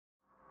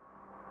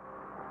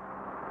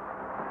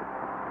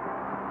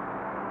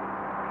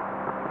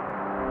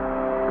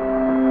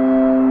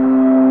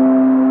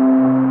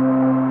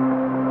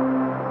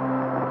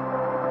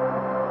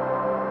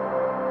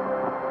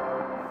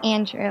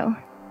Andrew,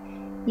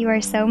 you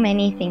are so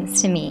many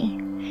things to me.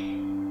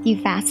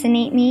 You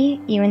fascinate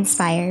me, you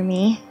inspire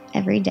me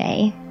every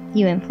day,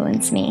 you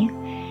influence me.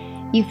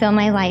 You fill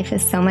my life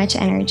with so much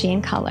energy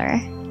and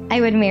color. I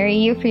would marry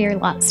you for your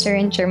lobster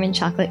and German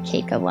chocolate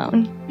cake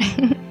alone.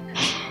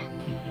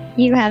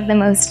 You have the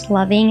most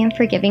loving and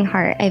forgiving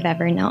heart I've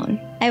ever known.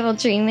 I will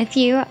dream with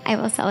you, I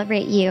will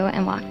celebrate you,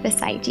 and walk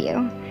beside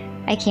you.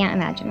 I can't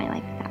imagine my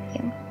life without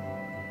you.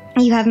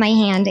 You have my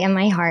hand and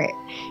my heart.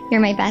 You're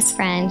my best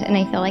friend, and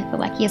I feel like the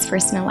luckiest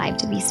person alive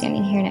to be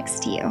standing here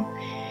next to you.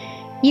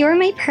 You are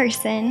my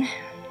person.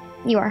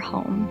 You are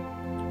home.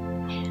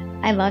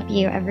 I love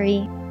you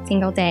every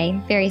single day,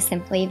 very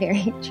simply,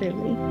 very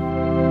truly.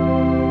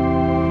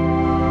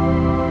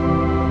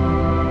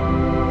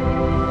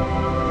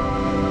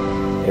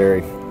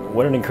 Harry,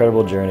 what an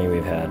incredible journey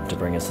we've had to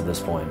bring us to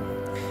this point.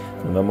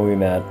 From the moment we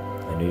met,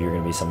 I knew you were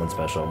going to be someone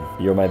special.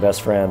 You're my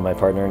best friend, my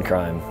partner in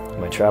crime,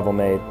 my travel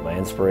mate, my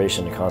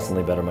inspiration to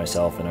constantly better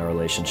myself in our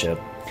relationship.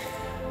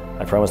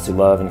 I promise to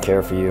love and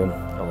care for you.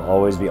 I will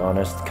always be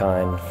honest,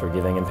 kind,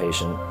 forgiving, and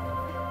patient.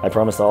 I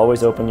promise to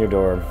always open your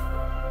door,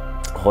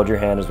 hold your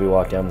hand as we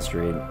walk down the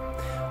street,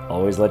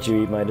 always let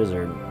you eat my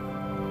dessert,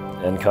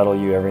 and cuddle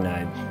you every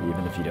night,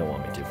 even if you don't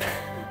want me to.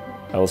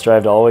 I will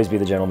strive to always be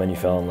the gentleman you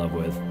fell in love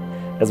with.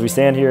 As we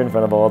stand here in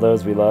front of all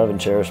those we love and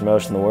cherish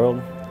most in the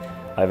world,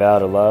 I vow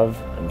to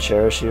love and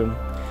cherish you,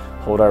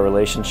 hold our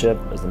relationship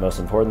as the most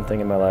important thing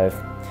in my life,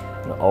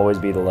 and always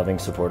be the loving,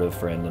 supportive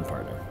friend and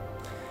partner.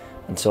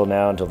 Until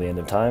now, until the end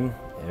of time,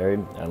 Harry,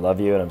 I love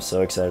you and I'm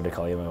so excited to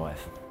call you my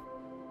wife.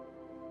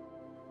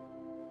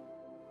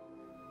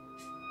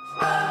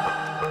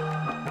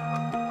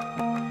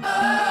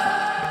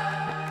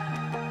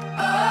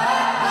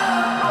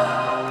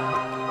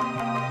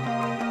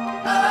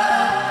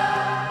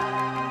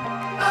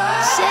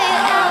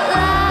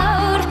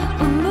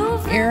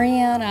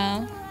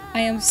 Ariana,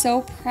 I am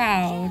so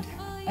proud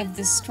of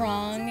the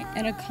strong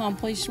and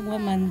accomplished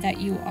woman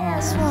that you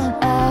are.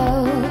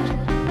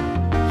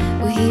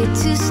 We're here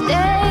to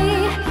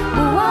stay. We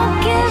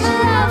won't give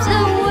lives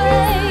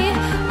away.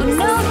 We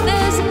know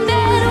there's a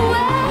better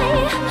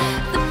way.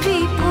 The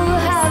people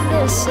have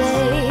their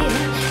say,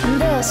 and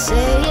they'll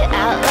say it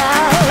out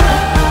loud.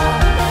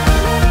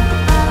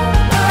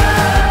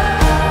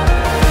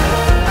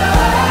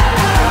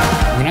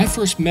 When I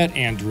first met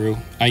Andrew,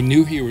 I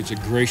knew he was a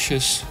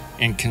gracious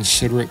and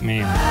considerate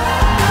man.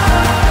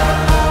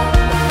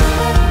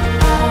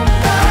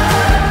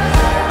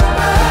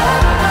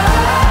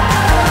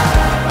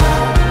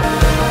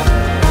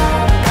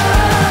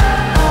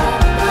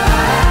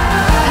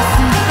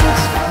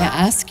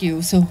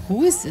 You, so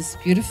who is this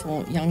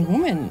beautiful young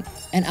woman?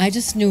 And I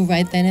just knew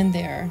right then and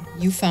there,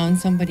 you found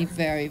somebody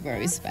very,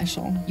 very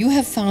special. You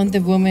have found the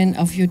woman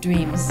of your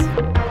dreams.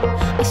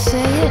 I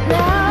say it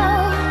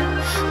now,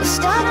 we're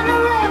starting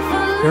a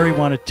revolution. Mary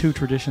wanted two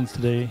traditions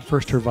today.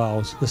 First, her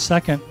vows. The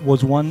second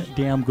was one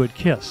damn good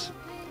kiss.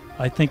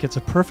 I think it's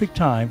a perfect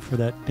time for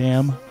that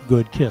damn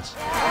good kiss.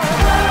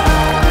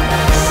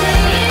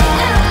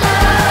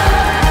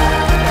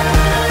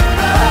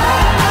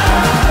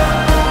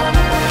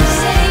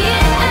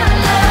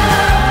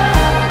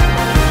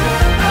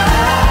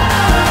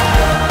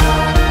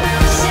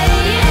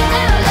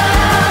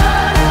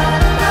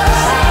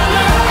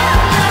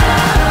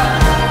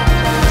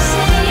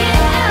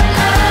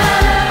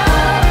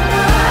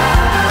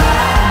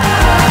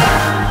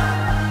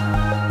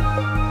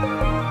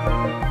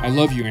 I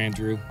love you,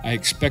 Andrew. I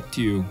expect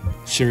you,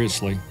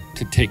 seriously,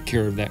 to take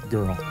care of that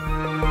girl.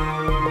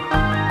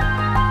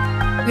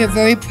 We are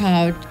very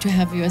proud to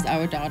have you as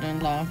our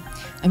daughter-in-law,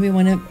 and we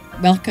want to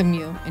welcome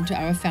you into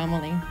our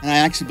family. And I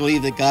actually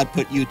believe that God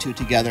put you two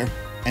together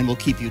and will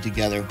keep you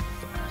together.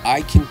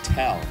 I can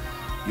tell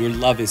your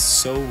love is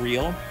so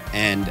real,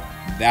 and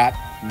that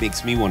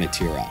makes me want to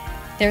tear up.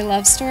 Their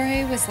love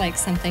story was like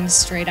something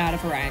straight out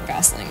of a Ryan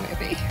Gosling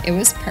movie. It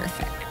was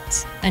perfect.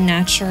 A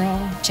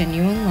natural,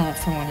 genuine love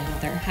for one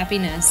another,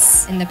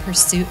 happiness in the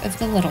pursuit of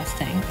the little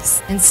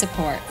things, and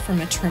support from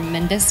a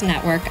tremendous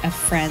network of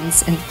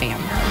friends and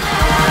family.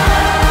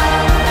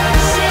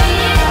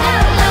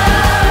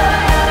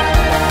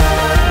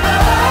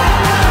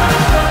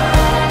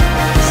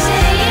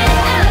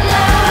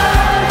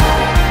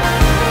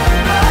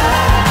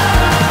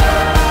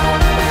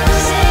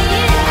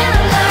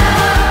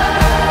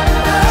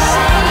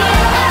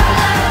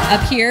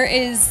 Up here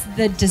is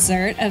the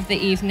dessert of the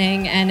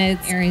evening, and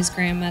it's Ari's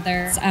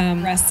grandmother's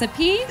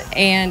recipe,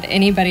 and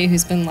anybody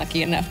who's been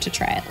lucky enough to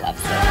try it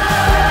loves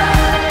it.